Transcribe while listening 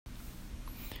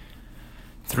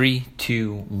Three,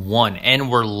 two, one, and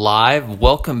we're live.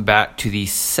 Welcome back to the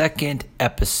second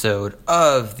episode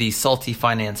of the Salty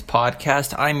Finance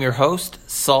Podcast. I'm your host,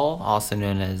 Saul, also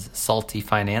known as Salty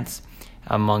Finance,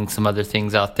 among some other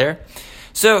things out there.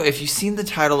 So if you've seen the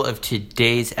title of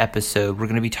today's episode, we're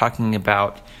going to be talking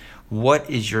about what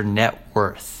is your net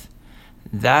worth.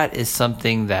 That is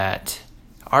something that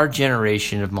our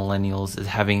generation of millennials is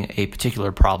having a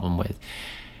particular problem with.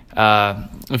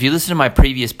 If you listen to my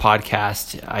previous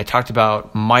podcast, I talked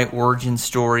about my origin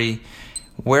story,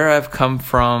 where I've come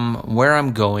from, where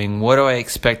I'm going, what do I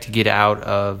expect to get out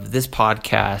of this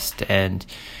podcast, and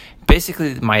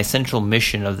basically my essential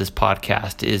mission of this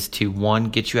podcast is to, one,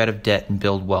 get you out of debt and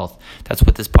build wealth. That's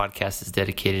what this podcast is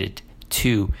dedicated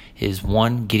to, is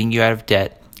one, getting you out of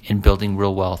debt and building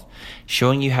real wealth,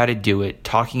 showing you how to do it,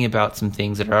 talking about some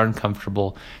things that are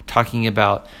uncomfortable, talking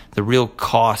about the real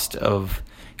cost of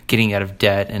getting out of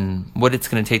debt and what it's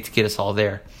going to take to get us all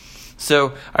there.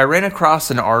 So I ran across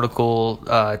an article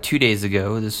 2 days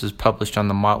ago. This was published on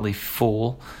the Motley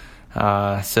Fool,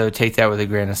 so take that with a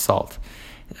grain of salt.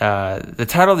 The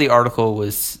title of the article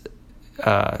was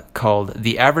called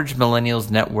 "The Average Millennial's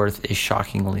Net Worth is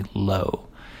Shockingly Low."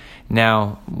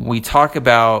 Now, we talk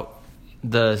about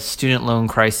the student loan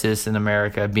crisis in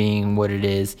America being what it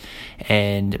is,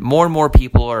 and more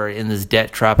people are in this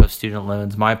debt trap of student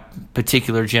loans. My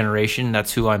particular generation,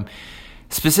 that's who I'm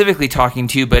specifically talking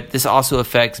to, but this also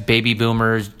affects baby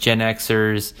boomers, Gen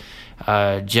Xers,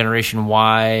 Generation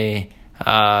Y,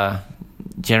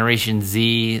 Generation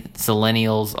Z,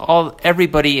 Zillennials,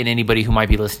 everybody and anybody who might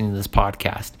be listening to this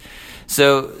podcast.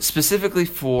 So specifically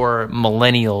for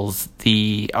millennials,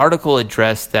 the article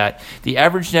addressed that the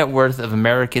average net worth of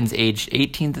Americans aged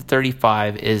 18 to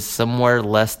 35 is somewhere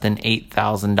less than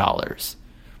 $8,000.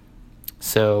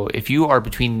 So if you are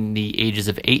between the ages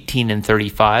of 18 and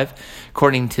 35,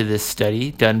 according to this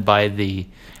study done by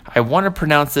I want to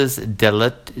pronounce this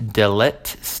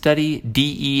Deloitte study,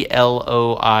 Deloitte.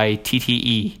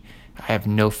 I have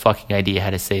no fucking idea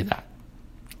how to say that.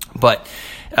 But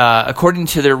according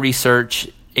to their research,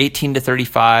 18 to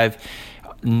 35,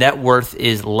 net worth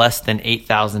is less than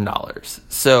 $8,000.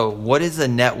 So what is a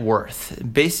net worth?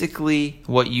 Basically,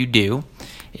 what you do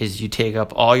is you take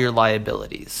up all your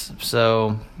liabilities.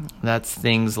 So that's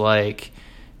things like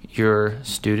your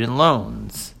student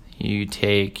loans. You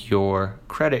take your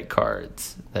credit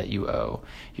cards that you owe,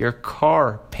 your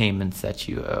car payments that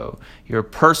you owe, your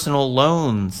personal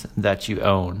loans that you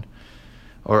own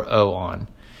or owe on.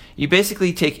 You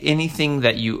basically take anything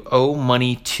that you owe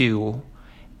money to,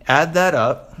 add that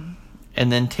up,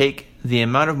 and then take the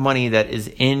amount of money that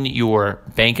is in your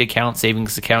bank account,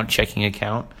 savings account, checking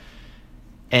account,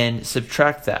 and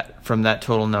subtract that from that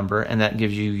total number, and that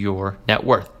gives you your net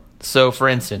worth. So, for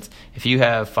instance, if you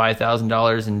have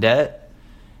 $5,000 in debt,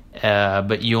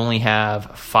 but you only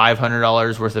have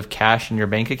 $500 worth of cash in your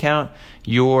bank account,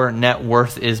 your net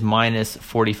worth is minus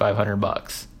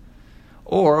 $4,500.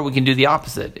 Or we can do the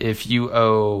opposite. If you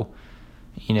owe,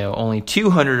 only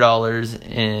 $200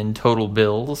 in total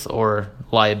bills or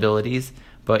liabilities,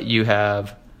 but you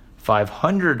have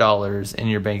 $500 in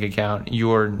your bank account,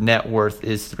 your net worth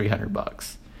is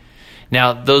 $300.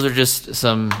 Now, those are just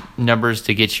some numbers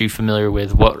to get you familiar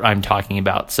with what I'm talking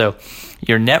about. So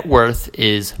your net worth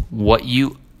is what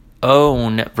you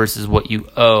own versus what you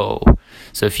owe.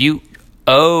 So if you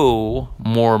owe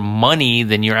more money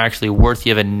than you're actually worth,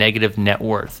 you have a negative net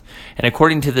worth. And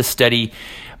according to this study,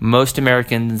 most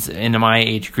Americans in my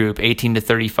age group, 18 to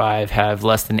 35, have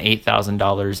less than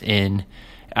 $8,000 in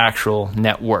actual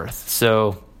net worth.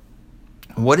 So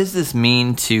what does this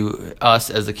mean to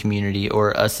us as a community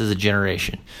or us as a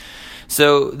generation?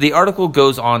 So the article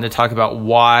goes on to talk about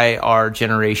why our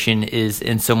generation is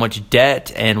in so much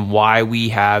debt and why we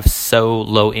have so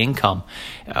low income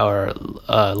or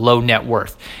low net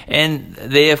worth. And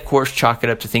they, of course, chalk it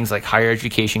up to things like higher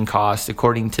education costs.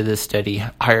 According to this study,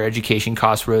 higher education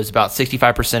costs rose about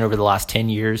 65% over the last 10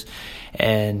 years.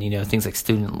 And, things like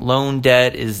student loan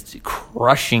debt is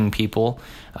crushing people.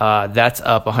 That's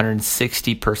up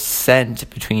 160%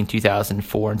 between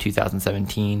 2004 and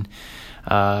 2017.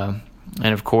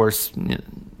 And of course,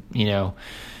 the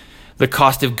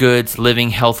cost of goods, living,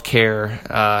 healthcare,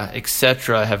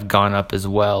 etc., have gone up as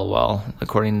well. Well,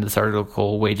 according to this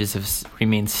article, wages have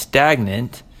remained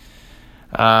stagnant.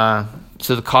 So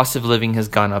the cost of living has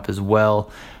gone up as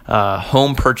well.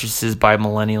 Home purchases by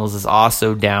millennials is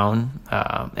also down.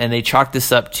 And they chalk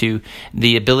this up to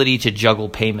the ability to juggle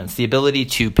payments, the ability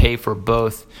to pay for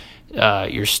both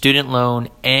your student loan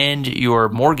and your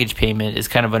mortgage payment is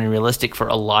kind of unrealistic for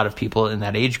a lot of people in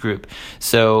that age group.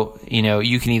 So,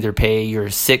 you can either pay your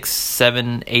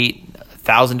 $6,000, $7,000,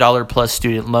 $1,000 plus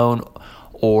student loan,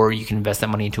 or you can invest that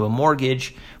money into a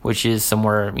mortgage, which is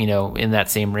somewhere, in that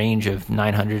same range of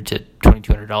 $900 to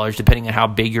 $2,200, depending on how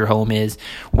big your home is,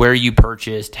 where you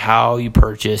purchased, how you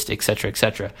purchased, et cetera, et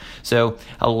cetera. So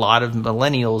a lot of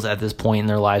millennials at this point in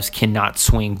their lives cannot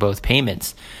swing both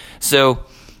payments. So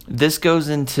this goes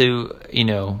into,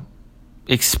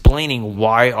 explaining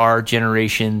why our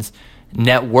generation's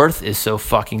net worth is so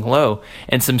fucking low,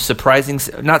 and some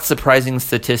not surprising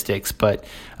statistics, but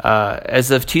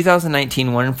as of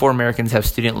 2019, 1 in 4 Americans have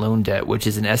student loan debt, which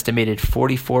is an estimated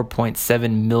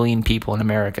 44.7 million people in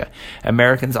America.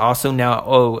 Americans also now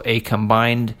owe a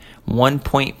combined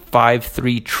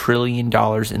 $1.53 trillion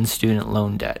in student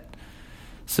loan debt.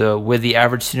 So with the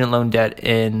average student loan debt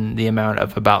in the amount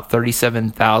of about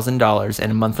 $37,000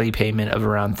 and a monthly payment of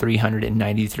around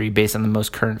 $393 based on the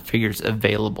most current figures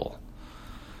available.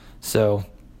 So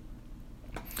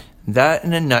that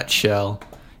in a nutshell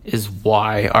is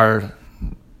why our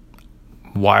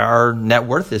net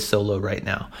worth is so low right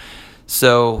now.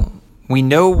 So we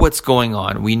know what's going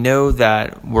on. We know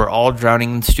that we're all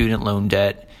drowning in student loan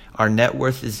debt. Our net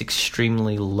worth is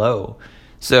extremely low.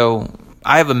 So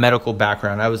I have a medical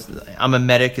background. I'm a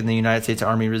medic in the United States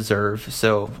Army Reserve,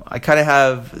 so I kind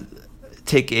of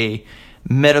take a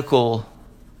medical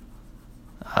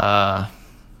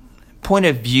point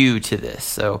of view to this.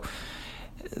 So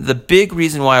the big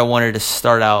reason why I wanted to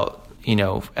start out,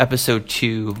 episode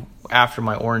 2 after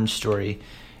my origin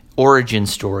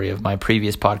story of my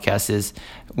previous podcast is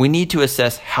we need to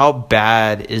assess how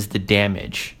bad is the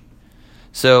damage.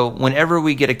 So whenever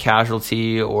we get a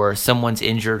casualty or someone's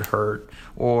injured, hurt,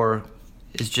 or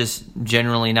is just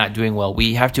generally not doing well,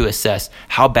 we have to assess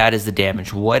how bad is the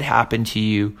damage, what happened to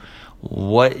you,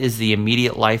 what is the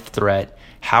immediate life threat,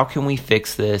 how can we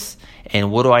fix this,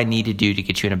 and what do I need to do to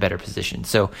get you in a better position?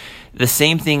 So the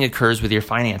same thing occurs with your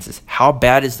finances. How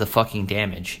bad is the fucking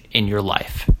damage in your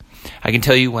life? I can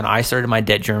tell you when I started my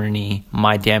debt journey,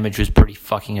 my damage was pretty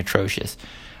fucking atrocious.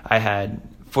 I had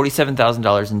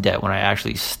 $47,000 in debt when I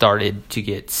actually started to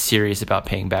get serious about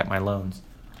paying back my loans.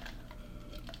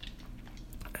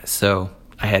 So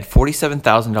I had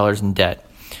 $47,000 in debt.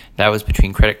 That was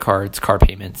between credit cards, car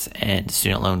payments, and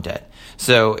student loan debt.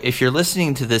 So if you're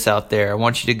listening to this out there, I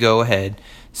want you to go ahead,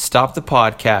 stop the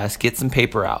podcast, get some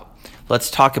paper out. Let's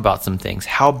talk about some things.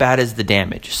 How bad is the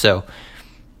damage? So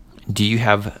do you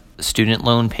have student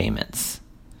loan payments?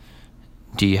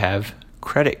 Do you have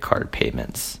credit card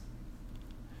payments?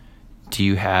 Do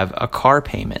you have a car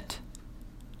payment?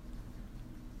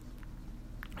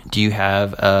 Do you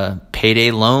have a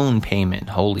payday loan payment?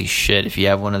 Holy shit, if you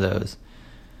have one of those.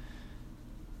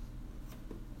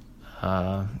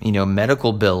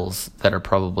 Medical bills that are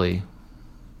probably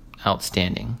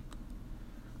outstanding.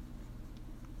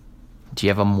 Do you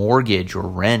have a mortgage or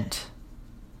rent?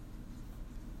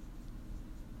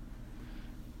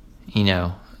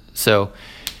 So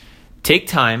take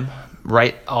time,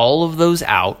 write all of those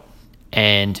out,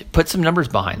 and put some numbers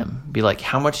behind them. Be like,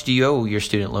 how much do you owe your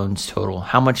student loans total?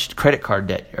 How much credit card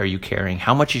debt are you carrying?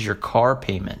 How much is your car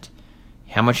payment?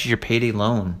 How much is your payday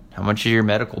loan? How much is your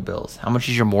medical bills? How much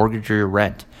is your mortgage or your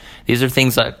rent? These are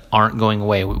things that aren't going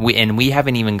away. We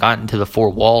haven't even gotten to the 4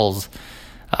 walls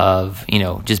of,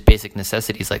 just basic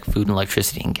necessities like food and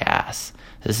electricity and gas.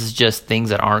 This is just things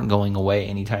that aren't going away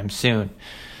anytime soon.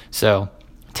 So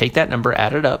take that number,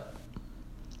 add it up.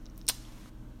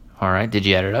 All right, did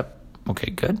you add it up?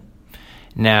 Okay, good.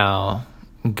 Now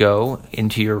go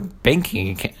into your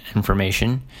banking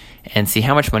information and see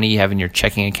how much money you have in your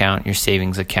checking account, your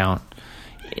savings account,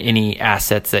 any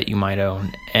assets that you might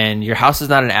own. And your house is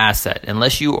not an asset.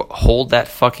 Unless you hold that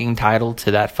fucking title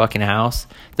to that fucking house,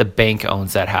 the bank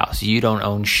owns that house. You don't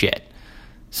own shit.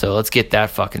 So let's get that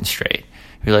fucking straight.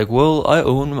 You're like, well, I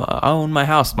own my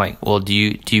house. I'm like, well, do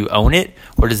you own it,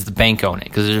 or does the bank own it?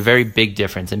 Because there's a very big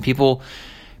difference. And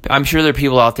I'm sure there are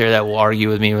people out there that will argue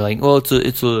with me. We're like, well,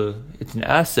 it's an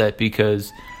asset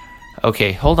because.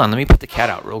 Okay, hold on. Let me put the cat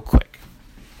out real quick.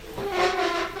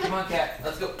 Come on, cat.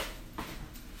 Let's go.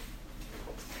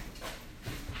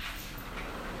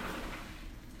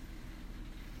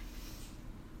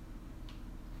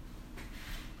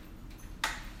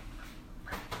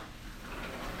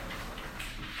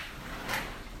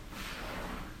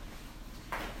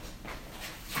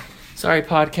 Sorry,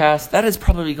 podcast. That is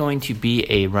probably going to be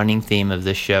a running theme of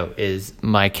this show, is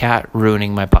my cat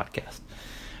ruining my podcast.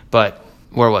 But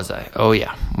where was I? Oh,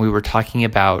 yeah. We were talking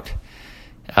about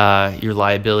your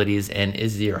liabilities, and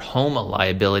is your home a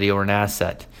liability or an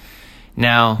asset?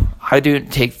 Now, I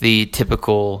don't take the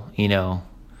typical,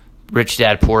 rich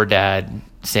dad, poor dad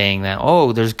saying that,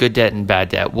 oh, there's good debt and bad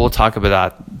debt. We'll talk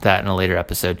about that in a later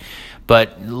episode.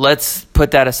 But let's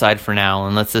put that aside for now,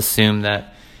 and let's assume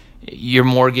that your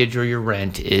mortgage or your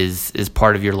rent is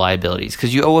part of your liabilities,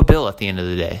 because you owe a bill at the end of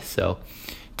the day. So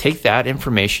take that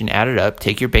information, add it up,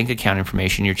 take your bank account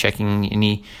information, you're checking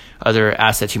any other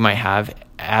assets you might have,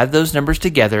 add those numbers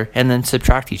together, and then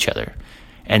subtract each other.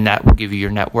 And that will give you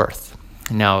your net worth.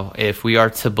 Now, if we are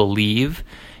to believe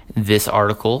this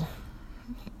article,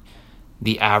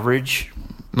 the average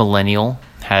millennial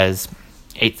has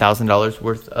 $8,000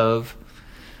 worth of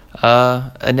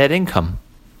a net income.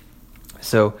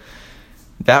 So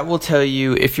that will tell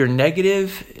you if you're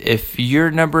negative, if your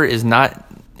number is not,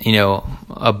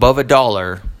 above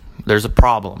 $1, there's a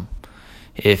problem.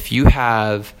 If you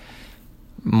have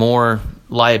more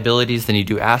liabilities than you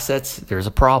do assets, there's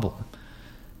a problem.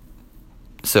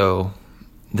 So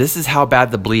this is how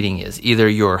bad the bleeding is. Either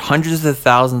you're hundreds of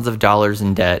thousands of dollars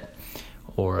in debt,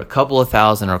 or a couple of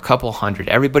thousand, or a couple hundred.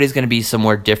 Everybody's going to be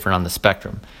somewhere different on the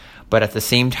spectrum. But at the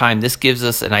same time, this gives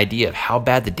us an idea of how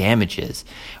bad the damage is.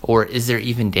 Or is there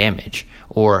even damage?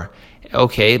 Or,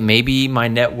 okay, maybe my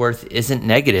net worth isn't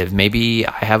negative. Maybe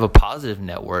I have a positive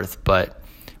net worth, but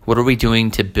what are we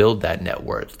doing to build that net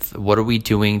worth? What are we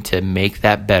doing to make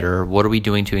that better? What are we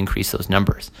doing to increase those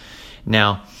numbers?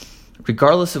 Now,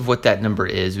 regardless of what that number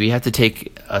is, we have to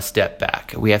take a step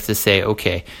back. We have to say,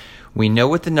 okay, we know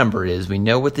what the number is, we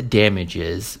know what the damage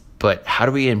is, but how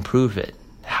do we improve it?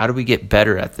 How do we get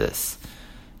better at this?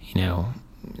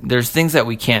 There's things that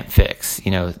we can't fix.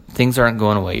 Things aren't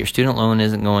going away. Your student loan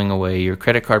isn't going away. Your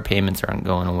credit card payments aren't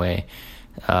going away.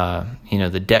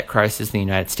 The debt crisis in the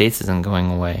United States isn't going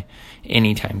away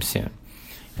anytime soon.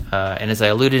 And as I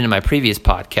alluded in my previous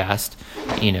podcast,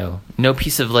 no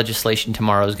piece of legislation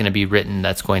tomorrow is going to be written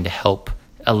that's going to help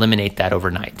eliminate that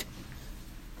overnight.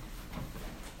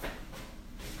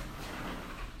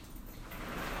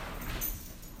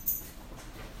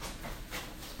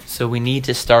 So we need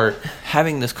to start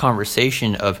having this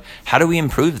conversation of how do we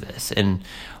improve this? And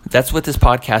that's what this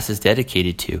podcast is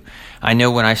dedicated to. I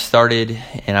know when I started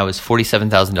and I was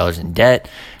 $47,000 in debt,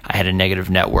 I had a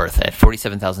negative net worth. I had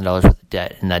 $47,000 worth of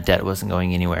debt, and that debt wasn't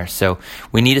going anywhere. So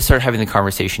we need to start having the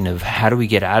conversation of how do we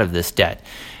get out of this debt?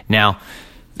 Now,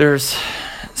 there's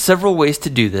several ways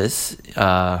to do this.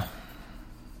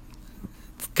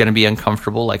 Going to be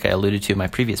uncomfortable, like I alluded to in my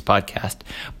previous podcast.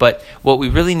 But what we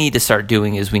really need to start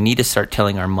doing is we need to start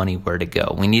telling our money where to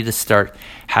go. We need to start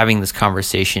having this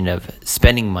conversation of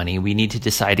spending money. We need to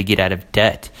decide to get out of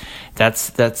debt. That's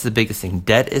the biggest thing.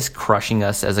 Debt is crushing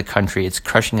us as a country. It's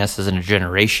crushing us as a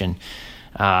generation.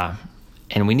 And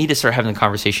we need to start having the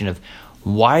conversation of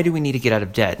why do we need to get out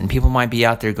of debt? And people might be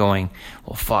out there going,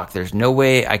 well, fuck, there's no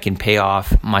way I can pay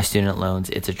off my student loans.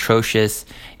 It's atrocious.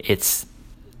 It's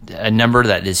a number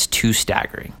that is too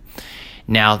staggering.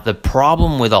 Now, the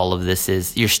problem with all of this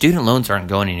is your student loans aren't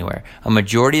going anywhere. A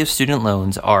majority of student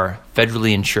loans are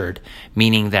federally insured,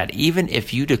 meaning that even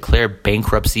if you declare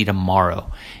bankruptcy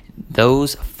tomorrow,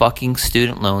 those fucking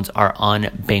student loans are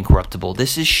unbankruptable.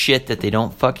 This is shit that they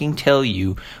don't fucking tell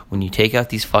you when you take out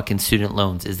these fucking student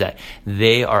loans, is that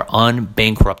they are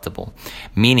unbankruptable,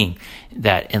 meaning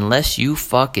that unless you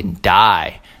fucking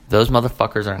die, those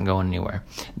motherfuckers aren't going anywhere.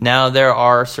 Now, there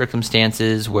are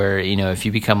circumstances where, if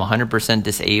you become 100%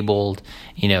 disabled,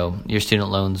 your student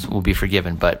loans will be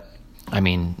forgiven. But,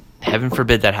 heaven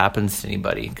forbid that happens to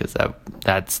anybody, because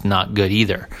that's not good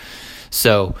either.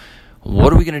 So,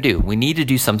 what are we going to do? We need to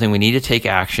do something. We need to take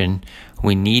action.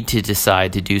 We need to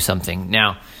decide to do something.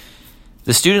 Now,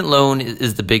 the student loan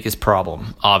is the biggest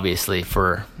problem, obviously,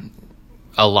 for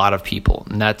a lot of people.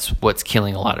 And that's what's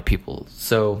killing a lot of people.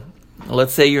 So,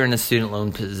 let's say you're in a student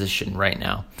loan position right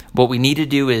now. What we need to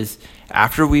do is,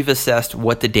 after we've assessed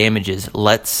what the damage is,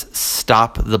 let's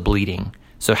stop the bleeding.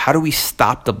 So how do we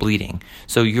stop the bleeding?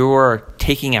 So you're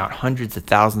taking out hundreds of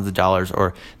thousands of dollars,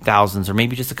 or thousands, or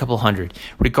maybe just a couple hundred.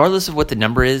 Regardless of what the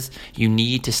number is, you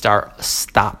need to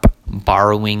stop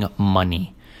borrowing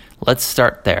money. Let's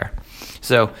start there.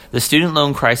 So the student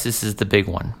loan crisis is the big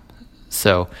one.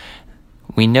 So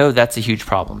we know that's a huge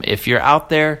problem. If you're out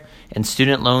there and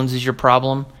student loans is your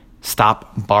problem,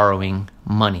 stop borrowing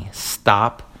money.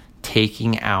 Stop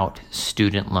taking out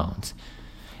student loans.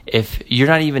 If you're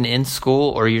not even in school,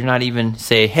 or you're not even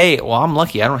say, hey, well, I'm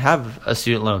lucky, I don't have a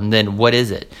student loan, then what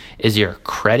is it? Is it your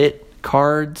credit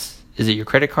cards? Is it your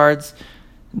credit cards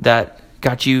that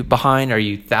got you behind? Are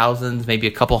you thousands, maybe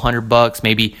a couple $100,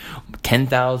 maybe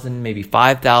 10,000, maybe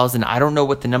 5,000? I don't know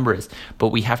what the number is, but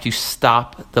we have to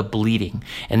stop the bleeding.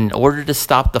 And in order to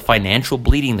stop the financial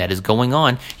bleeding that is going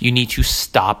on, you need to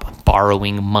stop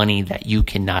borrowing money that you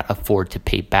cannot afford to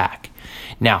pay back.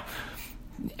 Now,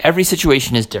 every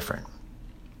situation is different.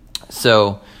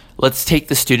 So let's take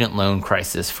the student loan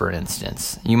crisis, for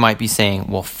instance. You might be saying,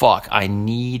 well, fuck, I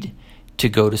need to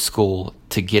go to school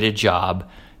to get a job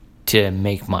to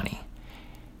make money.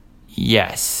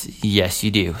 Yes,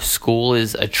 you do. School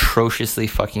is atrociously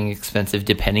fucking expensive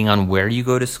depending on where you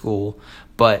go to school.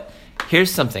 But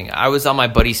here's something. I was on my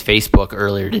buddy's Facebook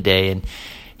earlier today, and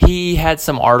he had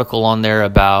some article on there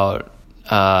about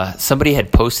somebody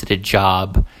had posted a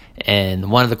job,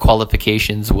 and one of the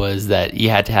qualifications was that you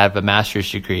had to have a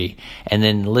master's degree, and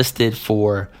then listed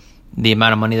for the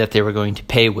amount of money that they were going to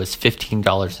pay was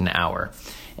 $15 an hour.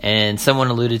 And someone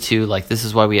alluded to, like, this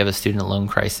is why we have a student loan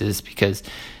crisis, because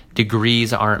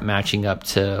degrees aren't matching up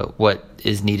to what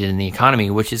is needed in the economy,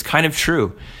 which is kind of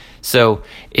true. So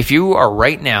if you are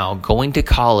right now going to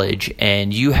college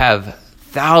and you have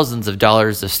thousands of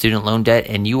dollars of student loan debt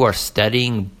and you are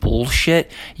studying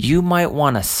bullshit, you might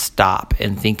want to stop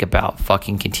and think about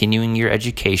fucking continuing your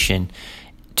education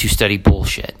to study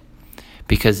bullshit.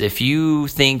 Because if you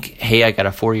think, hey, I got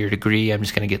a 4-year degree, I'm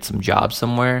just going to get some job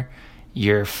somewhere,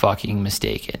 you're fucking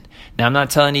mistaken. Now, I'm not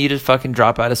telling you to fucking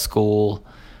drop out of school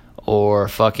or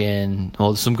fucking,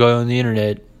 well, some guy on the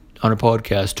internet on a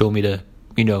podcast told me to,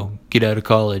 get out of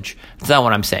college. That's not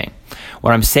what I'm saying.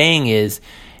 What I'm saying is,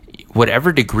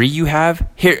 whatever degree you have,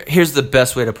 here's the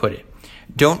best way to put it.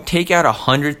 Don't take out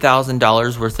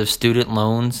 $100,000 worth of student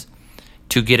loans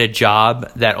to get a job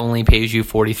that only pays you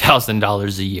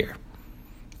 $40,000 a year.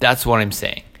 That's what I'm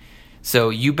saying. So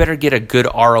you better get a good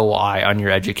ROI on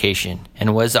your education.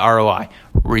 And what is the ROI?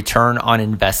 Return on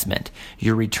investment.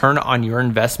 Your return on your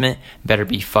investment better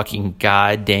be fucking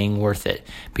god dang worth it.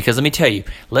 Because let me tell you,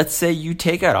 let's say you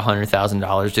take out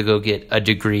 $100,000 to go get a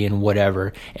degree in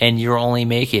whatever, and you're only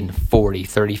making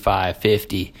 $40,000,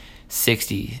 $35,000,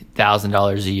 $50,000,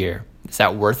 $60,000 a year. Is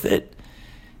that worth it?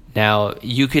 Now,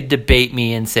 you could debate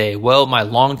me and say, well, my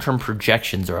long-term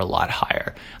projections are a lot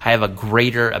higher. I have a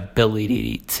greater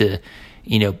ability to,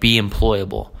 be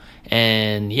employable.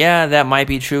 And yeah, that might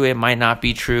be true. It might not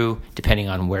be true, depending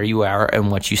on where you are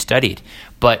and what you studied.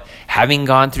 But having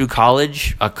gone through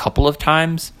college a couple of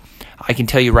times, I can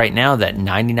tell you right now that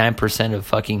 99% of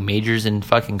fucking majors in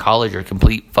fucking college are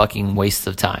complete fucking wastes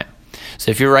of time.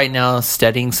 So if you're right now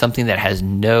studying something that has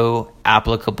no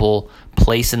applicable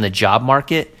place in the job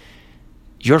market,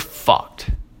 you're fucked.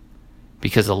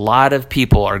 Because a lot of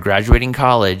people are graduating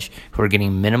college who are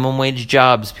getting minimum wage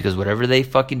jobs because whatever they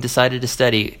fucking decided to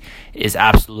study is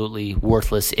absolutely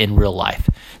worthless in real life.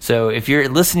 So if you're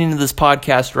listening to this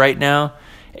podcast right now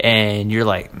and you're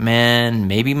like, man,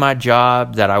 maybe my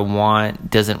job that I want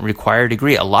doesn't require a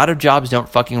degree. A lot of jobs don't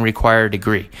fucking require a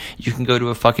degree. You can go to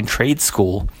a fucking trade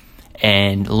school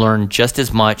and learn just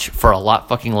as much for a lot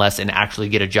fucking less and actually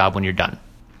get a job when you're done.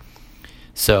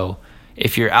 So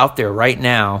if you're out there right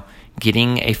now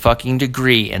getting a fucking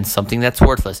degree in something that's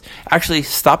worthless, actually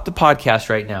stop the podcast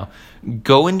right now.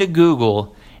 Go into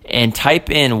Google and type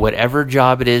in whatever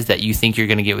job it is that you think you're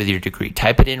going to get with your degree.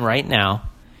 Type it in right now,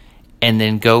 and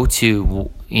then go to,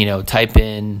 type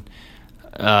in,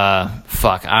 I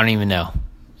don't even know.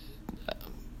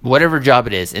 Whatever job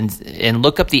it is, and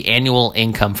look up the annual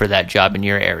income for that job in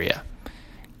your area.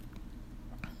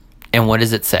 And what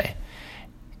does it say?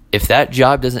 If that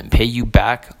job doesn't pay you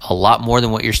back a lot more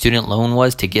than what your student loan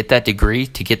was to get that degree,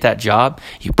 to get that job,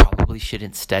 you probably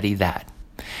shouldn't study that.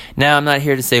 Now, I'm not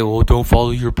here to say, well, don't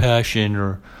follow your passion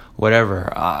or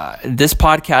whatever. This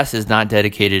podcast is not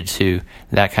dedicated to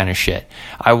that kind of shit.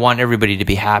 I want everybody to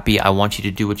be happy. I want you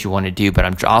to do what you want to do, but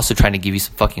I'm also trying to give you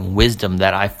some fucking wisdom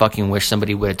that I fucking wish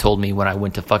somebody would have told me when I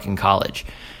went to fucking college.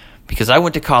 Because I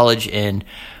went to college and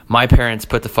my parents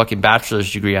put the fucking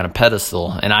bachelor's degree on a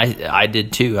pedestal, and I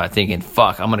did too. I'm thinking,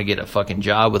 fuck, I'm going to get a fucking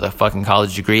job with a fucking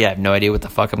college degree. I have no idea what the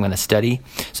fuck I'm going to study.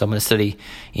 So I'm going to study,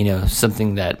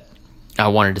 something that I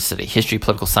wanted to study. History,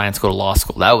 political science, go to law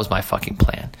school. That was my fucking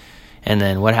plan. And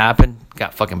then what happened?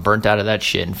 Got fucking burnt out of that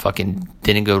shit and fucking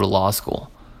didn't go to law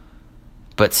school.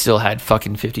 But still had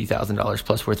fucking $50,000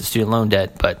 plus worth of student loan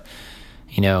debt. But,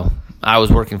 I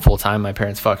was working full time. My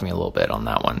parents fucked me a little bit on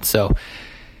that one. So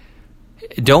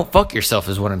don't fuck yourself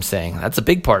is what I'm saying. That's a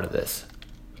big part of this.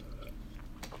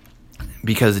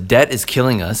 Because debt is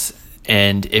killing us.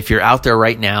 And if you're out there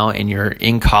right now and you're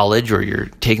in college or you're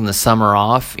taking the summer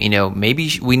off,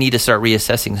 maybe we need to start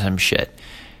reassessing some shit.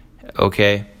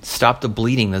 Okay, stop the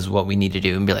bleeding is what we need to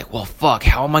do, and be like, well, fuck,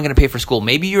 how am I going to pay for school?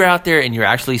 Maybe you're out there and you're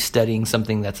actually studying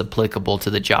something that's applicable to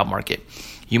the job market.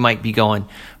 You might be going,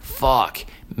 fuck,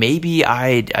 maybe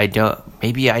I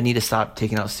need to stop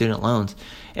taking out student loans.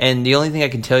 And the only thing I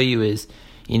can tell you is,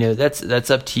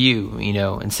 that's up to you.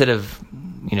 Instead of,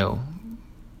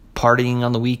 partying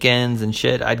on the weekends and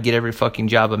shit, I'd get every fucking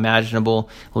job imaginable,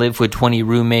 live with 20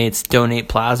 roommates, donate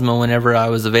plasma whenever I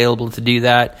was available to do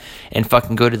that, and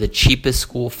fucking go to the cheapest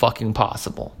school fucking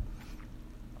possible.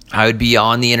 I would be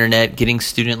on the internet getting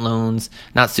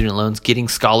getting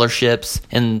scholarships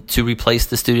and to replace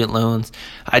the student loans.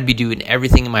 I'd be doing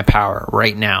everything in my power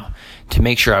right now to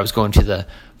make sure I was going to the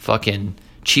fucking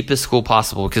cheapest school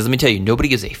possible. Because let me tell you, nobody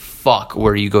gives a fuck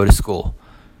where you go to school.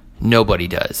 Nobody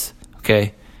does.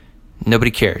 Okay?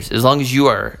 Nobody cares. As long as you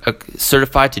are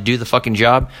certified to do the fucking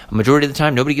job, a majority of the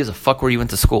time, nobody gives a fuck where you went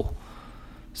to school.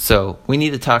 So we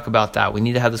need to talk about that. We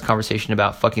need to have this conversation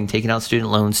about fucking taking out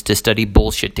student loans to study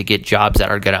bullshit to get jobs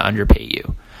that are going to underpay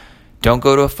you. Don't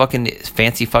go to a fucking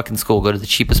fancy fucking school. Go to the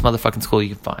cheapest motherfucking school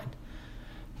you can find.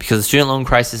 Because the student loan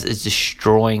crisis is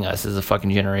destroying us as a fucking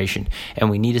generation.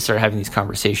 And we need to start having these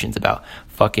conversations about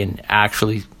fucking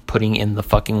actually putting in the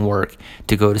fucking work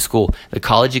to go to school. The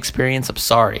college experience, I'm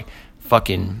sorry.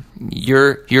 Fucking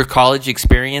your college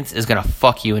experience is going to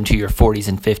fuck you into your 40s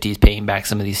and 50s paying back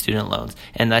some of these student loans.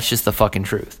 And that's just the fucking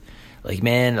truth. Like,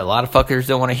 man, a lot of fuckers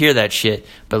don't want to hear that shit.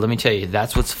 But let me tell you,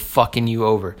 that's what's fucking you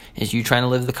over, is you trying to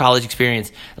live the college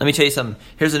experience. Let me tell you something.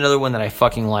 Here's another one that I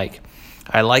fucking like.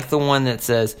 I like the one that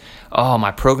says, oh,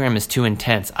 my program is too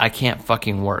intense. I can't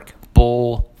fucking work.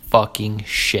 Bull fucking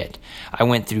shit. I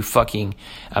went through fucking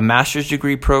a master's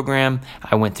degree program.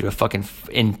 I went through a fucking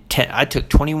I took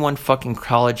 21 fucking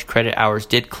college credit hours,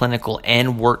 did clinical,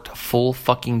 and worked full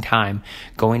fucking time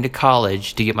going to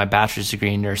college to get my bachelor's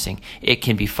degree in nursing. It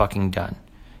can be fucking done.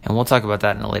 And we'll talk about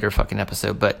that in a later fucking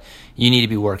episode, but you need to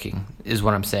be working, is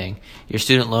what I'm saying. Your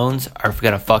student loans are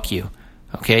going to fuck you.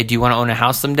 Okay, do you want to own a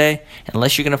house someday?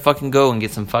 Unless you're going to fucking go and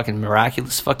get some fucking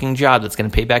miraculous fucking job that's going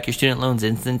to pay back your student loans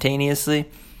instantaneously,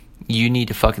 you need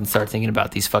to fucking start thinking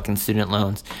about these fucking student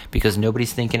loans, because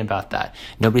nobody's thinking about that.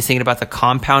 Nobody's thinking about the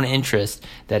compound interest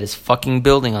that is fucking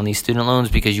building on these student loans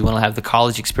because you want to have the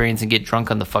college experience and get drunk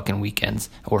on the fucking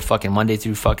weekends or fucking Monday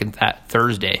through fucking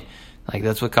Thursday. Like,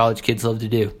 that's what college kids love to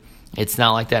do. It's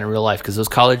not like that in real life, because those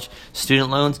college student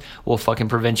loans will fucking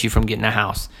prevent you from getting a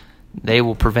house. They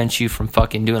will prevent you from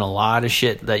fucking doing a lot of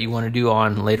shit that you want to do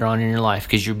on later on in your life,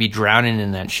 because you'll be drowning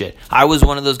in that shit. I was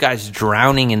one of those guys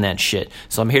drowning in that shit.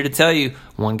 So I'm here to tell you,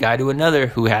 one guy to another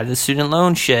who had the student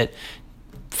loan shit,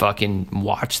 fucking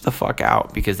watch the fuck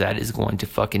out, because that is going to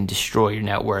fucking destroy your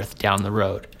net worth down the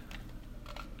road.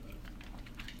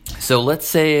 So let's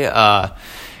say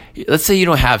you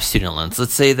don't have student loans.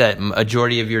 Let's say that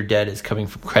majority of your debt is coming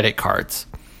from credit cards.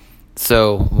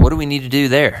 So what do we need to do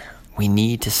there? We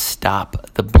need to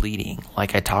stop the bleeding,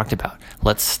 like I talked about.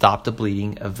 Let's stop the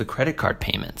bleeding of the credit card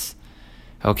payments.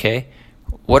 Okay?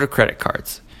 What are credit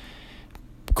cards?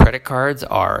 Credit cards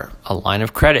are a line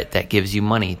of credit that gives you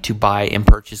money to buy and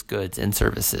purchase goods and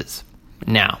services.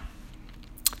 Now,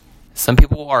 some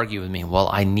people will argue with me, well,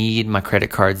 I need my credit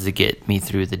cards to get me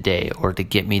through the day or to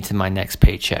get me to my next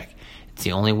paycheck. It's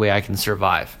the only way I can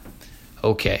survive.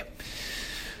 Okay.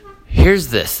 Here's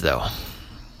this, though.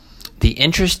 The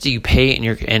interest you pay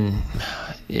and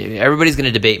everybody's going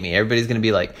to debate me. Everybody's going to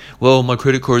be like, well, my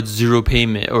credit card's 0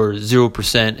 payment or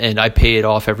 0% and I pay it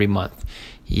off every month.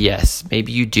 Yes,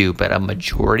 maybe you do, but a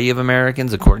majority of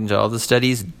Americans, according to all the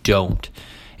studies, don't.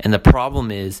 And the problem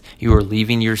is you are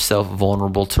leaving yourself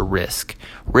vulnerable to risk.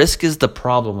 Risk is the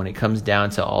problem when it comes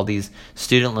down to all these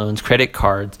student loans, credit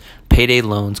cards, payday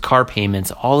loans, car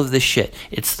payments, all of this shit.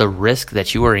 It's the risk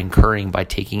that you are incurring by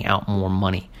taking out more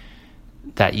money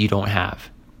that you don't have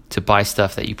to buy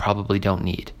stuff that you probably don't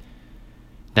need.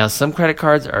 Now, some credit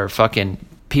cards are fucking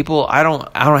people. I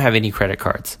don't have any credit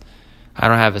cards. I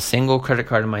don't have a single credit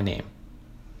card in my name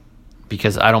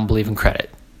because I don't believe in credit.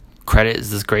 Credit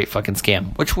is this great fucking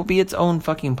scam, which will be its own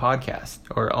fucking podcast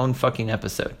or own fucking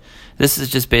episode. This is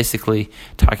just basically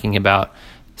talking about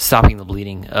stopping the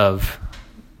bleeding of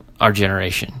our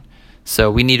generation. So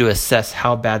we need to assess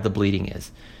how bad the bleeding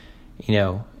is. You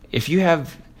know, if you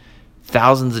have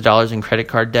thousands of dollars in credit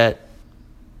card debt,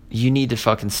 you need to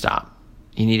fucking stop.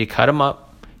 You need to cut them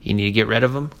up. You need to get rid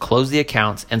of them, close the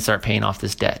accounts, and start paying off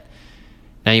this debt.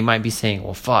 Now, you might be saying,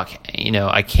 well, fuck,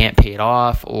 I can't pay it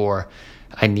off, or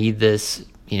I need this,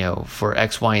 for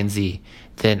X, Y, and Z.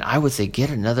 Then I would say get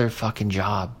another fucking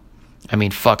job. I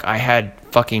mean, fuck, I had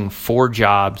fucking 4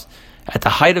 jobs. At the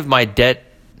height of my debt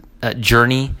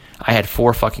journey, I had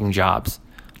 4 fucking jobs.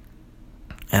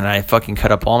 and I fucking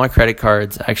cut up all my credit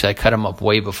cards. Actually, I cut them up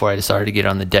way before I decided to get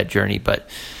on the debt journey. But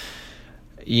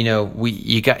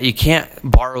you can't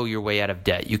borrow your way out of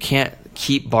debt. You can't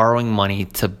keep borrowing money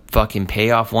to fucking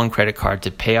pay off one credit card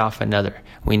to pay off another.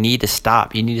 We need to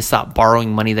stop. You need to stop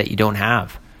borrowing money that you don't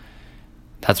have.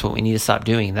 That's what we need to stop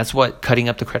doing. That's what cutting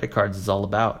up the credit cards is all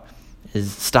about,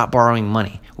 is stop borrowing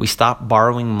money. We stop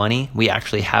borrowing money, we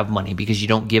actually have money, because you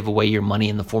don't give away your money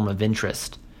in the form of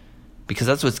interest. Because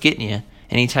that's what's getting you.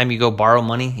 Anytime you go borrow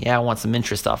money, I want some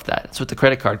interest off that. That's what the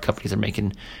credit card companies are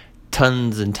making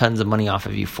tons and tons of money off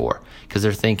of you for. Because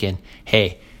they're thinking,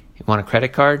 hey, you want a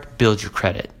credit card? Build your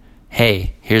credit.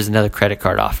 Hey, here's another credit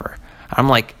card offer. I'm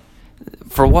like,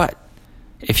 for what?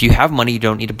 If you have money, you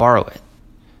don't need to borrow it.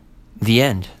 The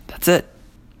end. That's it.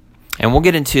 And we'll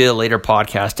get into a later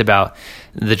podcast about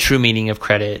the true meaning of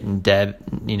credit and debt,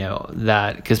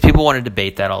 that, because people want to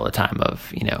debate that all the time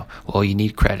of, well, you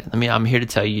need credit. I'm here to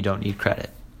tell you don't need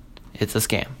credit. It's a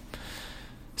scam.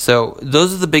 So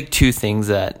those are the big two things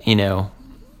that,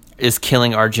 is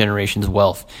killing our generation's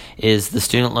wealth, is the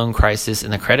student loan crisis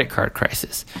and the credit card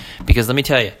crisis. Because let me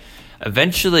tell you,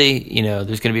 eventually,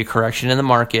 there's going to be a correction in the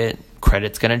market.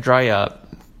 Credit's going to dry up.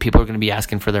 People are going to be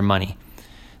asking for their money.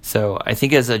 So I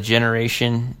think as a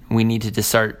generation, we need to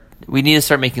start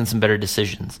making some better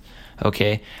decisions.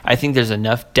 Okay? I think there's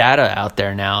enough data out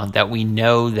there now that we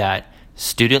know that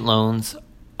student loans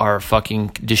are fucking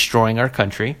destroying our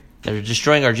country. They're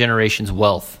destroying our generation's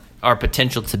wealth, our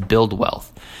potential to build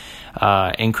wealth.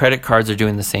 And credit cards are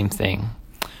doing the same thing.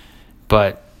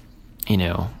 But,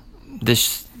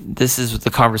 this is the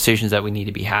conversations that we need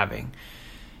to be having.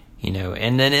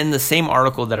 And then in the same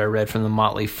article that I read from the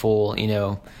Motley Fool,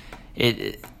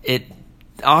 it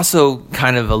also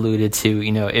kind of alluded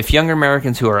to, if younger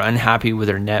Americans who are unhappy with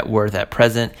their net worth at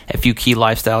present, a few key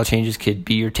lifestyle changes could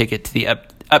be your ticket to the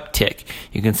uptick.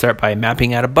 You can start by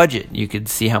mapping out a budget. You could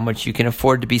see how much you can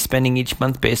afford to be spending each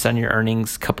month based on your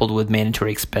earnings, coupled with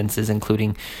mandatory expenses,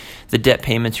 including the debt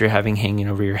payments you're having hanging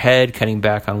over your head. Cutting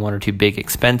back on one or two big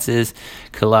expenses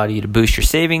could allow you to boost your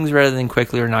savings rather than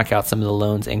quickly or knock out some of the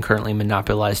loans and currently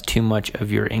monopolize too much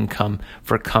of your income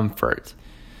for comfort.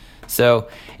 So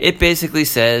it basically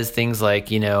says things like,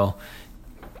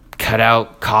 cut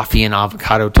out coffee and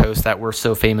avocado toast that we're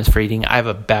so famous for eating. I have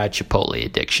a bad Chipotle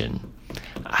addiction.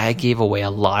 I gave away a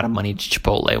lot of money to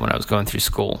Chipotle when I was going through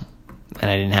school, and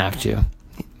I didn't have to.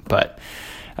 But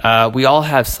we all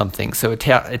have something. So it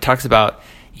talks about,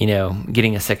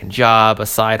 getting a second job, a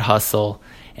side hustle.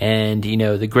 And,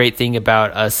 the great thing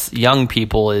about us young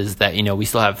people is that, we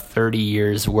still have 30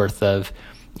 years worth of,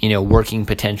 working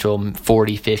potential,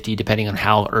 40, 50, depending on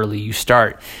how early you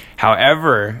start.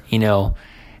 However,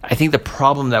 I think the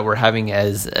problem that we're having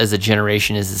as a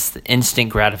generation is this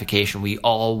instant gratification. We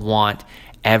all want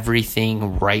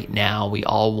everything right now. We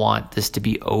all want this to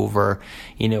be over.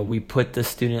 We put the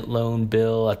student loan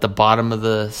bill at the bottom of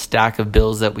the stack of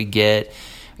bills that we get.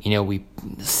 We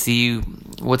see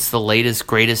what's the latest,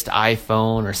 greatest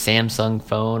iPhone or Samsung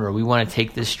phone, or we want to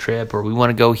take this trip, or we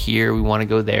want to go here, we want to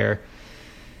go there.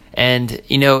 And,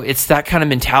 it's that kind of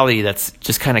mentality that's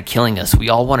just kind of killing us. We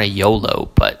all want a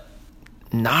YOLO, but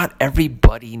not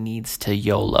everybody needs to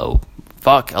YOLO.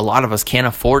 Fuck, a lot of us can't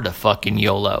afford to fucking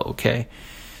YOLO, okay?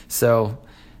 So,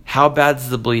 how bad's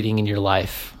the bleeding in your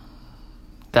life?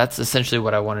 That's essentially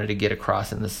what I wanted to get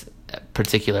across in this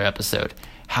particular episode.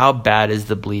 How bad is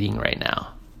the bleeding right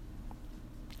now?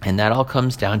 And that all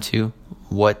comes down to,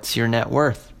 what's your net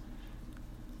worth?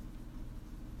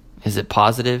 Is it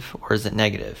positive or is it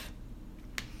negative?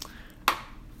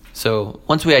 So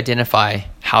once we identify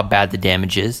how bad the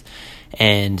damage is,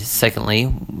 and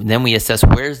secondly, then we assess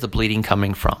where's the bleeding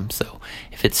coming from. So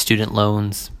if it's student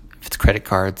loans, if it's credit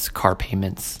cards, car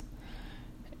payments,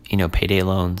 payday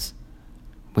loans,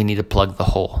 we need to plug the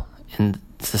hole. And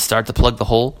to start to plug the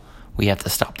hole, we have to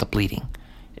stop the bleeding.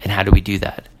 And how do we do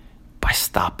that? By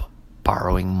stop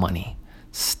borrowing money.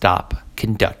 Stop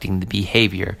conducting the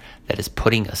behavior that is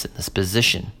putting us in this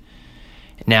position.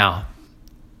 Now,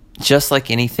 just like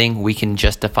anything, we can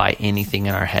justify anything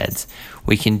in our heads.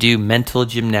 We can do mental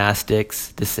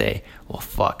gymnastics to say, well,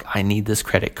 fuck, I need this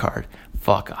credit card.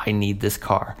 Fuck, I need this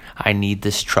car. I need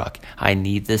this truck. I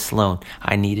need this loan.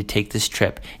 I need to take this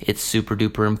trip. It's super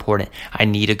duper important. I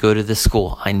need to go to this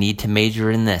school. I need to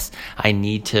major in this. I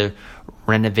need to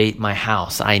renovate my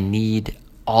house. I need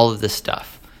all of this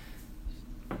stuff.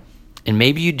 And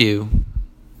maybe you do.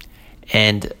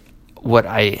 And what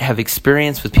I have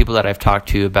experienced with people that I've talked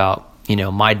to about,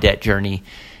 my debt journey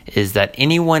is that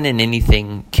anyone and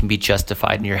anything can be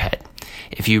justified in your head.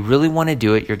 If you really want to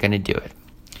do it, you're going to do it.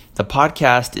 The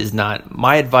podcast is not,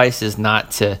 my advice is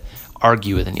not to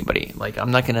argue with anybody. Like,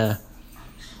 I'm not going to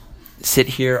sit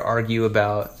here, argue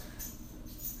about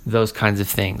those kinds of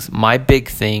things. My big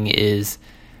thing is,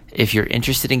 if you're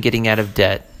interested in getting out of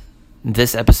debt,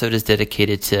 this episode is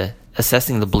dedicated to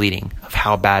assessing the bleeding of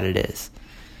how bad it is.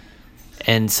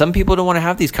 And some people don't want to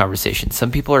have these conversations.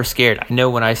 Some people are scared. I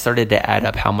know when I started to add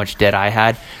up how much debt I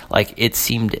had, like, it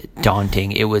seemed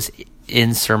daunting. It was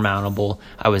insurmountable.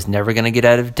 I was never going to get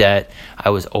out of debt.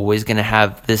 I was always going to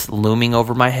have this looming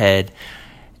over my head.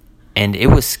 And it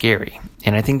was scary.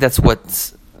 And I think that's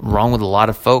what's wrong with a lot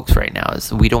of folks right now,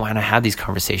 is we don't want to have these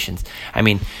conversations. I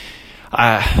mean,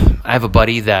 I have a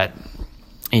buddy that,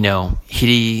 you know,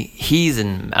 he's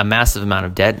in a massive amount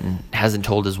of debt and hasn't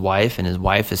told his wife, and his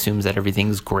wife assumes that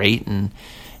everything's great. And,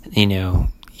 you know,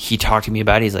 he talked to me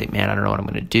about it. He's like, man, I don't know what I'm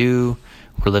going to do.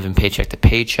 We're living paycheck to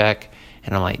paycheck.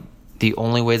 And I'm like, the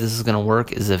only way this is going to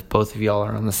work is if both of y'all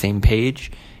are on the same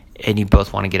page and you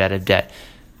both want to get out of debt.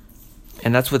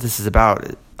 And that's what this is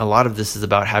about. A lot of this is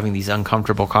about having these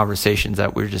uncomfortable conversations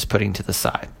that we're just putting to the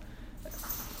side.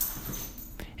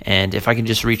 And if I can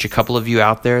just reach a couple of you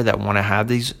out there that want to have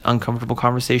these uncomfortable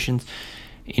conversations,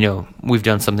 you know, we've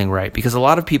done something right. Because a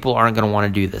lot of people aren't going to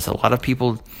want to do this. A lot of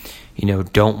people, you know,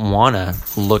 don't want to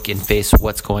look and face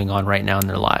what's going on right now in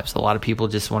their lives. A lot of people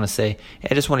just want to say, hey,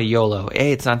 I just want to YOLO.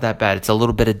 Hey, it's not that bad. It's a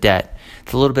little bit of debt.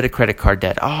 It's a little bit of credit card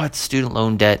debt. Oh, it's student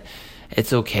loan debt.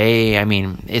 It's okay. I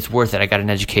mean, it's worth it. I got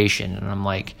an education. And I'm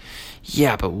like,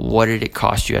 yeah, but what did it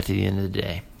cost you at the end of the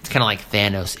day? It's kind of like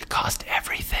Thanos. It cost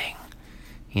everything.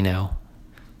 You know,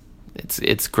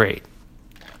 it's great.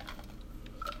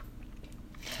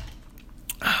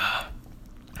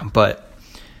 But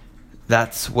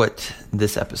that's what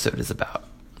this episode is about.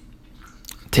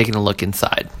 Taking a look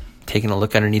inside. Taking a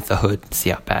look underneath the hood, see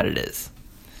how bad it is.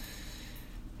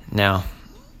 Now,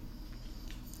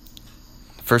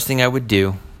 first thing I would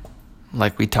do,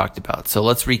 like we talked about. So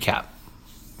let's recap.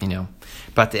 You know,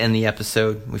 about to end the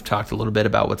episode. We've talked a little bit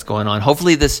about what's going on.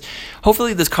 Hopefully this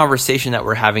conversation that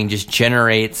we're having just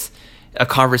generates a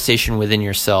conversation within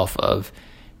yourself of,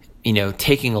 you know,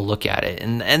 taking a look at it.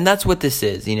 And that's what this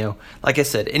is. You know, like I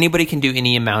said, anybody can do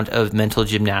any amount of mental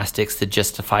gymnastics to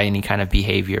justify any kind of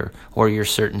behavior or your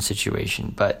certain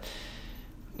situation. But,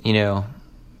 you know,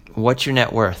 what's your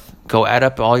net worth? Go add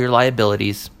up all your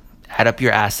liabilities, add up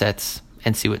your assets,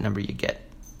 and see what number you get.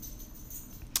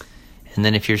 And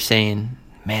then if you're saying,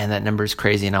 man, that number is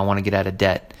crazy and I want to get out of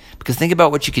debt. Because think about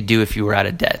what you could do if you were out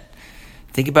of debt.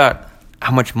 Think about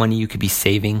how much money you could be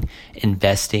saving,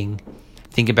 investing.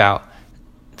 Think about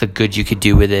the good you could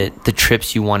do with it, the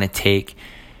trips you want to take.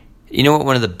 You know what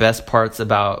one of the best parts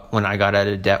about when I got out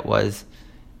of debt was?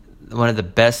 One of the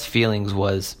best feelings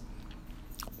was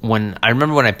when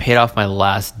I paid off my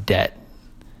last debt.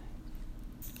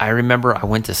 I remember I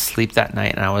went to sleep that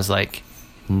night and I was like,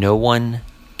 no one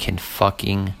can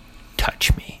fucking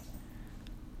touch me.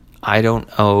 I don't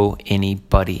owe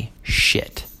anybody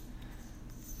shit.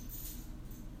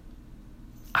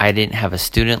 I didn't have a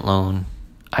student loan.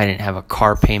 I didn't have a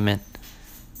car payment.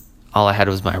 All I had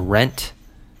was my rent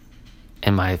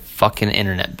and my fucking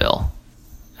internet bill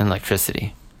and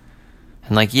electricity.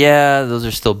 And like, yeah, those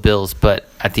are still bills, but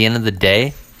at the end of the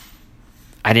day,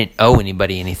 I didn't owe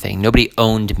anybody anything. Nobody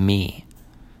owned me.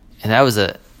 And that was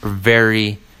a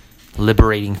very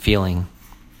liberating feeling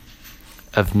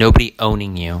of nobody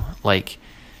owning you. Like,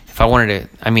 if I wanted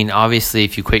to, I mean, obviously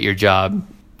if you quit your job,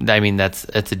 I mean, that's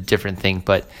a different thing,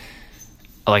 but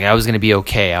like, I was going to be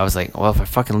okay. I was like, well, if I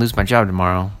fucking lose my job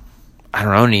tomorrow, I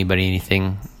don't owe anybody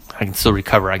anything. I can still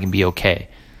recover. I can be okay.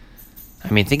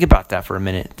 I mean, think about that for a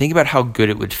minute. Think about how good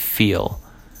it would feel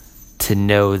to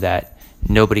know that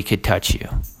nobody could touch you,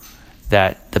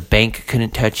 that the bank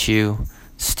couldn't touch you,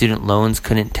 student loans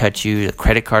couldn't touch you, the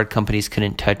credit card companies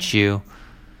couldn't touch you,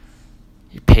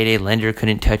 your payday lender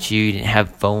couldn't touch you. You didn't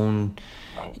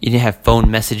have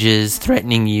phone messages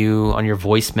threatening you on your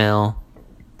voicemail.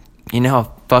 You know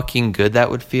how fucking good that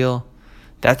would feel?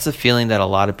 That's a feeling that a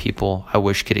lot of people, I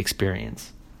wish, could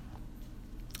experience.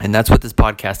 And that's what this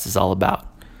podcast is all about.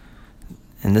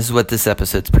 And this is what this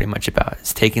episode's pretty much about.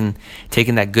 It's taking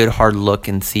that good hard look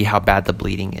and see how bad the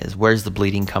bleeding is. Where's the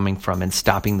bleeding coming from, and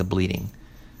stopping the bleeding.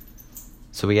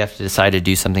 So we have to decide to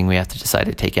do something. We have to decide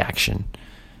to take action.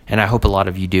 And I hope a lot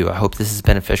of you do. I hope this is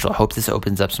beneficial. I hope this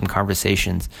opens up some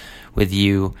conversations with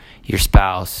you, your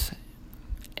spouse,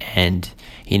 and,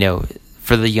 you know,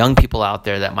 for the young people out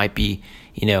there that might be,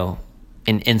 you know,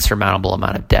 an insurmountable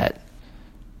amount of debt,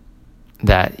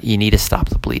 that you need to stop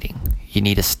the bleeding. You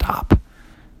need to stop.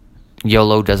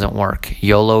 YOLO doesn't work.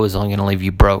 YOLO is only going to leave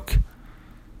you broke.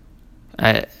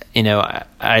 I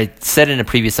said in a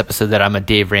previous episode that I'm a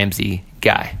Dave Ramsey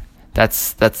guy.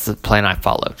 That's the plan I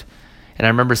followed. And I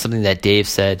remember something that Dave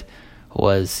said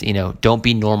was, don't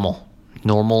be normal.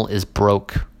 Normal is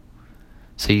broke.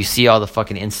 So you see all the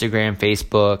fucking Instagram,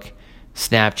 Facebook,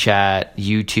 Snapchat,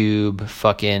 YouTube,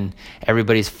 fucking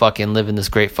everybody's fucking living this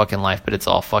great fucking life, but it's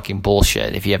all fucking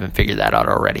bullshit if you haven't figured that out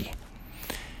already.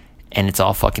 And it's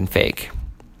all fucking fake.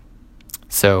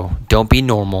 So don't be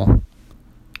normal.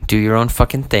 Do your own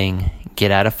fucking thing.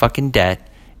 Get out of fucking debt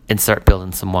and start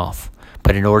building some wealth.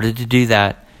 But in order to do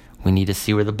that, we need to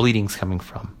see where the bleeding's coming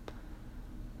from.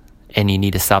 And you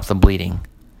need to stop the bleeding.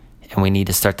 And we need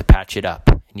to start to patch it up.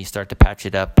 And you start to patch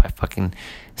it up by fucking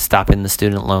stopping the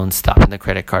student loans, stopping the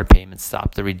credit card payments,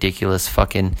 stop the ridiculous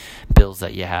fucking bills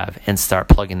that you have, and start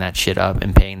plugging that shit up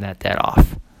and paying that debt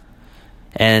off.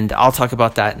 And I'll talk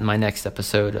about that in my next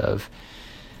episode of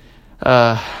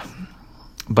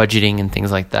budgeting and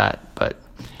things like that. But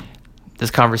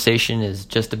this conversation is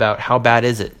just about how bad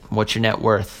is it? What's your net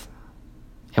worth?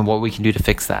 And what we can do to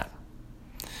fix that.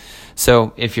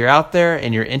 So if you're out there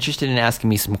and you're interested in asking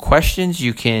me some questions,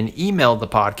 you can email the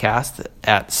podcast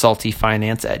at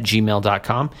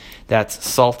saltyfinance@gmail.com. That's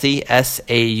salty,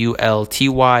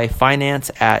 SAULTY,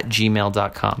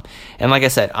 finance@gmail.com. And like I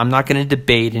said, I'm not going to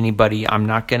debate anybody. I'm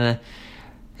not going to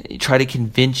try to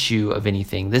convince you of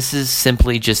anything. This is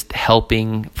simply just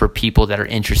helping for people that are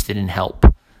interested in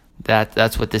help.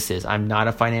 That's what this is. I'm not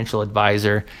a financial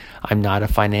advisor. I'm not a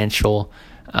financial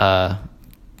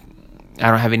I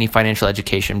don't have any financial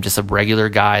education. I'm just a regular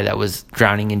guy that was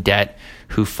drowning in debt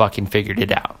who fucking figured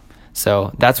it out.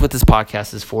 So that's what this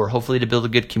podcast is for. Hopefully to build a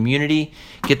good community,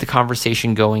 get the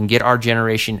conversation going, get our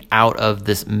generation out of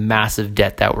this massive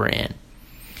debt that we're in.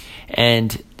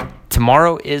 And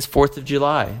tomorrow is 4th of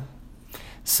July.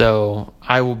 So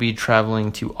I will be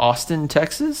traveling to Austin,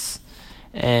 Texas,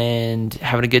 and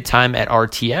having a good time at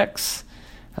RTX.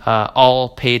 All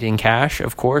paid in cash,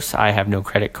 of course. I have no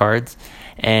credit cards.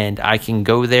 And I can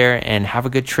go there and have a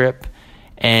good trip.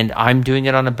 And I'm doing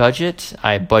it on a budget.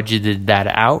 I budgeted that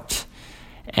out.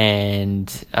 And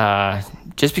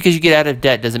just because you get out of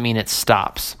debt doesn't mean it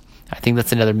stops. I think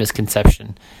that's another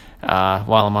misconception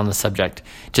while I'm on the subject.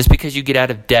 Just because you get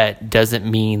out of debt doesn't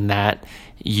mean that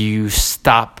you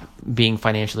stop being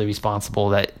financially responsible,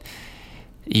 that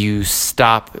you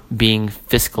stop being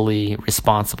fiscally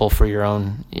responsible for your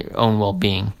own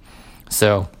well-being.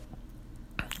 So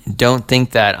don't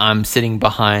think that I'm sitting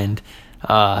behind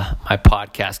my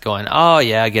podcast going, oh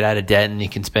yeah, get out of debt and you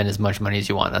can spend as much money as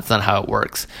you want. That's not how it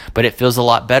works. But it feels a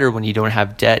lot better when you don't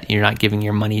have debt. You're not giving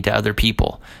your money to other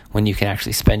people, when you can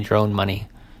actually spend your own money.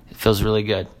 It feels really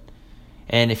good.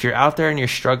 And if you're out there and you're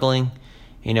struggling,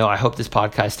 I hope this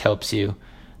podcast helps you.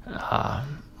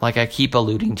 Like I keep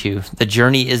alluding to, the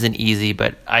journey isn't easy,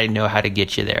 but I know how to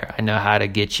get you there. I know how to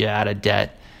get you out of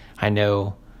debt. I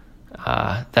know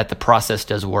that the process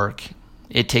does work.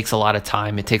 It takes a lot of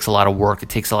time. It takes a lot of work. It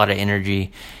takes a lot of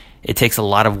energy. It takes a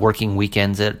lot of working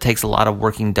weekends. It takes a lot of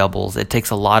working doubles. It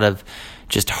takes a lot of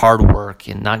just hard work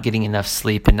and not getting enough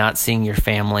sleep and not seeing your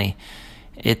family.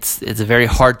 It's a very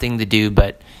hard thing to do,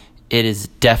 but it is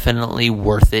definitely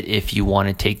worth it if you want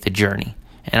to take the journey.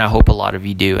 And I hope a lot of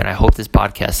you do. And I hope this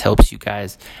podcast helps you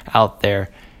guys out there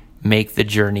make the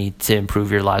journey to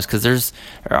improve your lives, because there's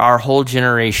our whole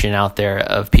generation out there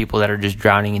of people that are just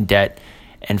drowning in debt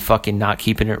and fucking not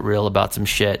keeping it real about some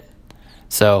shit.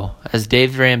 So as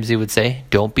Dave Ramsey would say,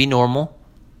 don't be normal,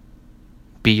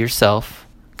 be yourself,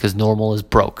 because normal is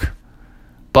broke.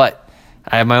 But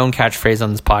I have my own catchphrase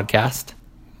on this podcast.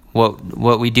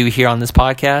 What we do here on this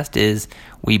podcast is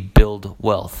we build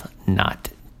wealth, not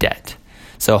debt.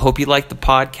 So I hope you like the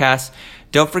podcast.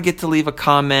 Don't forget to leave a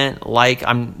comment.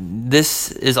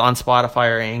 This is on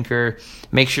Spotify or Anchor.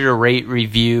 Make sure to rate,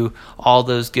 review, all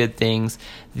those good things.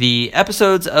 The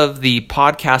episodes of the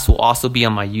podcast will also be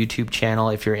on my YouTube channel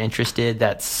if you're interested.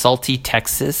 That's Salty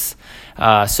Texas.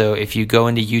 So if you go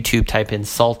into YouTube, type in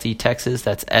Salty Texas.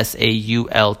 That's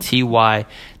SAULTY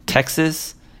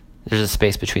Texas. There's a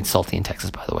space between Salty and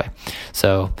Texas, by the way.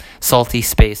 So Salty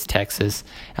space Texas.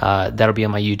 That'll be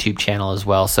on my YouTube channel as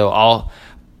well. So I'll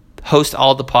host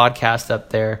all the podcasts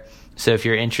up there. So if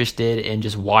you're interested in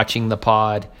just watching the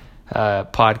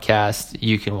podcast,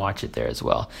 you can watch it there as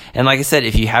well. And like I said,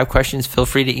 if you have questions, feel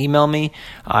free to email me.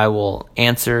 I will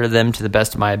answer them to the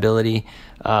best of my ability.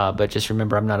 But just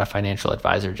remember, I'm not a financial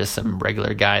advisor, just some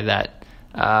regular guy that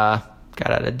got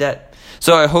out of debt.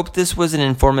 So I hope this was an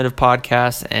informative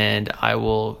podcast, and I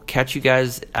will catch you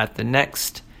guys at the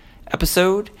next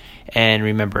episode. And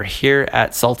remember, here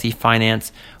at Salty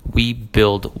Finance, we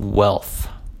build wealth,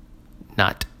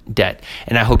 not debt.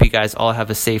 And I hope you guys all have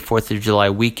a safe 4th of July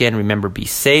weekend. Remember, be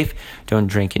safe. Don't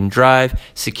drink and drive.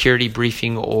 Security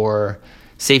briefing or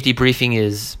safety briefing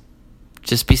is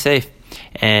just be safe.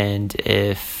 And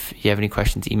if you have any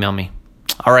questions, email me.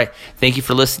 All right. Thank you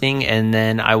for listening. And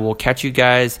then I will catch you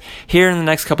guys here in the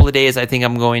next couple of days. I think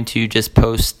I'm going to just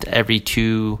post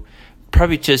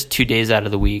probably just 2 days out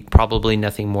of the week. Probably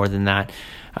nothing more than that.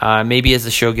 Maybe as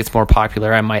the show gets more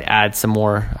popular, I might add some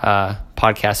more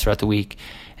podcasts throughout the week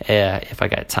if I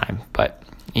got time. But,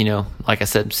 like I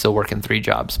said, I'm still working 3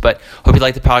 jobs. But hope you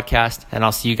like the podcast, and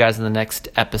I'll see you guys in the next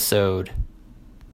episode.